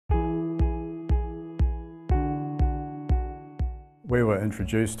We were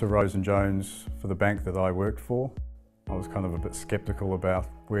introduced to Rose & Jones for the bank that I worked for. I was kind of a bit sceptical about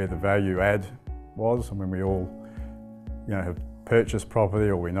where the value add was. I mean, we all, have purchased property,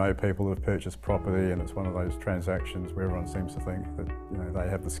 or we know people who have purchased property, and it's one of those transactions where everyone seems to think that they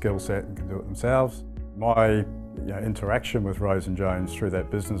have the skill set and can do it themselves. My interaction with Rose & Jones through that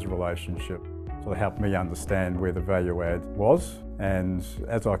business relationship sort of helped me understand where the value add was, and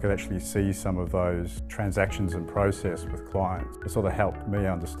as I could actually see some of those transactions in process with clients, it sort of helped me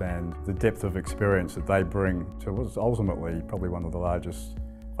understand the depth of experience that they bring to what's ultimately probably one of the largest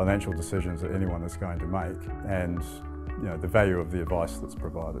financial decisions that anyone is going to make, and the value of the advice that's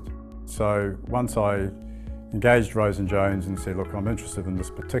provided. So once I engaged Rose & Jones and said, look, I'm interested in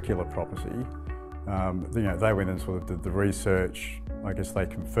this particular property, they went and sort of did the research. I guess they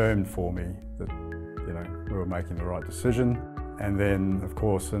confirmed for me that we were making the right decision. And then, of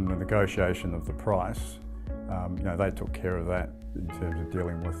course, in the negotiation of the price, they took care of that in terms of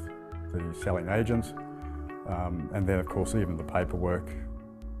dealing with the selling agents. And then, of course, even the paperwork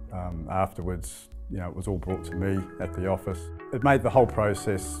afterwards, it was all brought to me at the office. It made the whole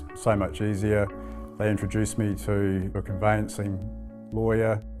process so much easier. They introduced me to a conveyancing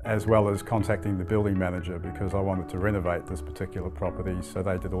lawyer, as well as contacting the building manager, because I wanted to renovate this particular property. So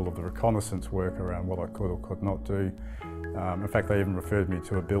they did all of the reconnaissance work around what I could or could not do. In fact, they even referred me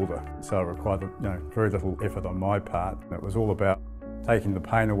to a builder. So it required very little effort on my part. It was all about taking the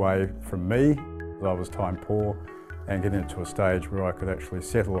pain away from me, as I was time poor, and getting it to a stage where I could actually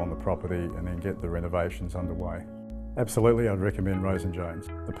settle on the property and then get the renovations underway. Absolutely, I'd recommend Rose & Jones.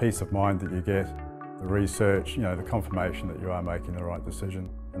 The peace of mind that you get, the research, the confirmation that you are making the right decision.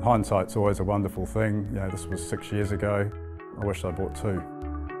 And hindsight's always a wonderful thing. This was 6 years ago. I wish I bought 2.